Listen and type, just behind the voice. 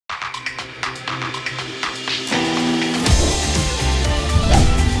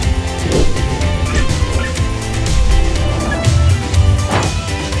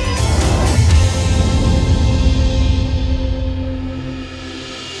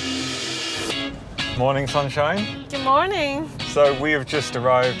Morning, sunshine. Good morning. So we have just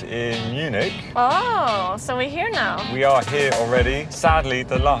arrived in Munich. Oh, so we're here now. We are here already. Sadly,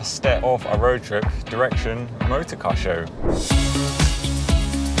 the last step of our road trip, direction motor car show.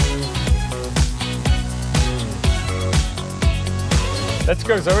 Let's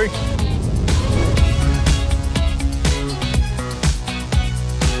go, Zoe.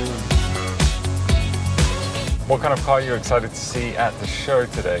 What kind of car are you excited to see at the show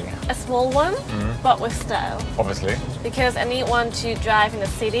today? A small one, but with style. Obviously. Because I need one to drive in the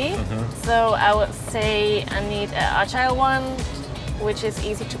city. So I would say I need an agile one, which is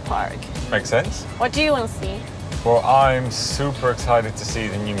easy to park. Makes sense. What do you want to see? Well, I'm super excited to see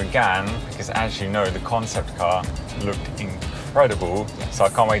the new Megane because, as you know, the concept car looked incredible. So I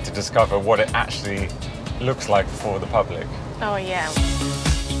can't wait to discover what it actually looks like for the public. Oh yeah.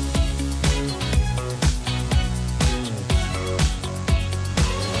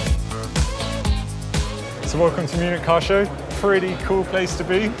 So welcome to Munich Car Show. Pretty cool place to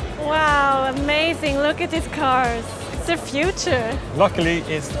be. Wow, amazing. Look at these cars. It's the future. Luckily,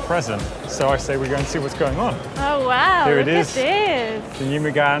 it's the present. So I say we go and see what's going on. Oh wow, Here it look is. at this. The new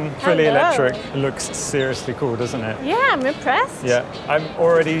Megane, fully Hello. electric. It looks seriously cool, doesn't it? Yeah, I'm impressed. Yeah, I'm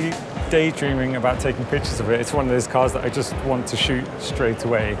already daydreaming about taking pictures of it. It's one of those cars that I just want to shoot straight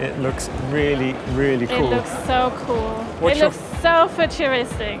away. It looks really, really cool. It looks so cool. What's it looks so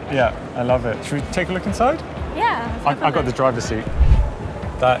futuristic. Yeah, I love it. Should we take a look inside? Yeah. I got the driver's seat.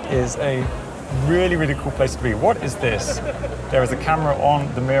 That is a really, really cool place to be. What is this? There is a camera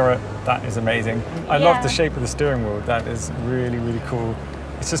on the mirror. That is amazing. I love the shape of the steering wheel. That is really, really cool.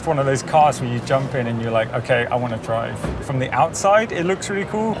 It's just one of those cars where you jump in and you're like, okay, I want to drive. From the outside, it looks really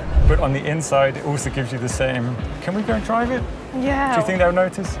cool, but on the inside, it also gives you the same. Can we go and drive it? Yeah. Do you think they'll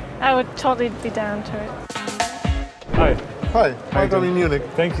notice? I would totally be down to it. Hi. Hi, welcome in Munich.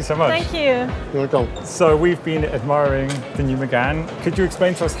 Thank you so much. Thank you. You're welcome. So we've been admiring the new Megane. Could you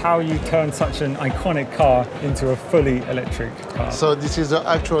explain to us how you turned such an iconic car into a fully electric car? So this is the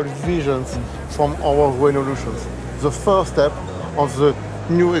actual visions from our Renaulution. The first step of the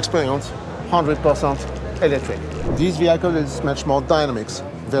new experience, 100% electric. This vehicle is much more dynamics,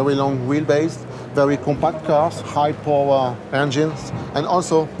 very long wheelbase, very compact cars, high power engines, and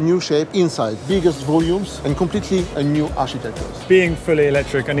also new shape inside, biggest volumes and completely a new architecture. Being fully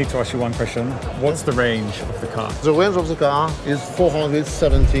electric, I need to ask you one question. What's the range of the car? The range of the car is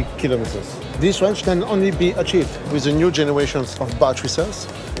 470 kilometers. This range can only be achieved with the new generations of battery cells.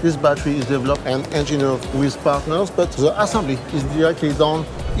 This battery is developed and engineered with partners, but the assembly is directly done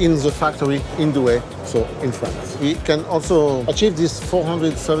in the factory in Douai, so in France. We can also achieve this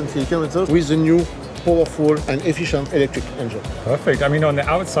 470 kilometers with the new powerful and efficient electric engine. Perfect. I mean, on the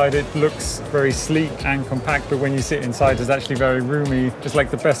outside, it looks very sleek and compact, but when you sit inside, it's actually very roomy. It's like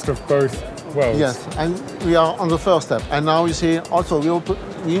the best of both worlds. Yes, and we are on the first step. And now you see also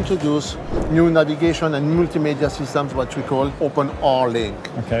we introduce new navigation and multimedia systems, what we call Open R Link.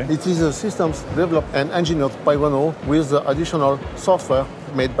 Okay. It is a systems developed and engineered by Renault with the additional software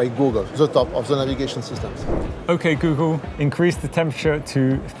made by Google, the top of the navigation systems. Okay, Google, increase the temperature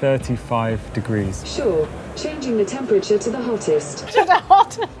to 35 degrees. Sure, changing the temperature to the hottest. To the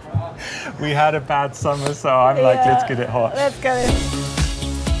hot. We had a bad summer, so I'm like, let's get it hot. Let's get it.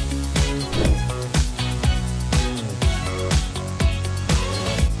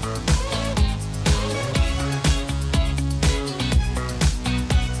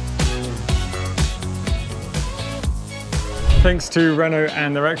 Thanks to Renault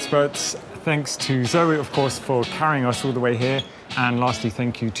and their experts. Thanks to Zoe, of course, for carrying us all the way here. And lastly,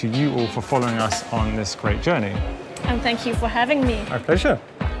 thank you to you all for following us on this great journey. And thank you for having me. My pleasure.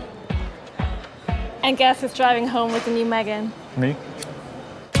 And guess who's driving home with the new Megane? Me?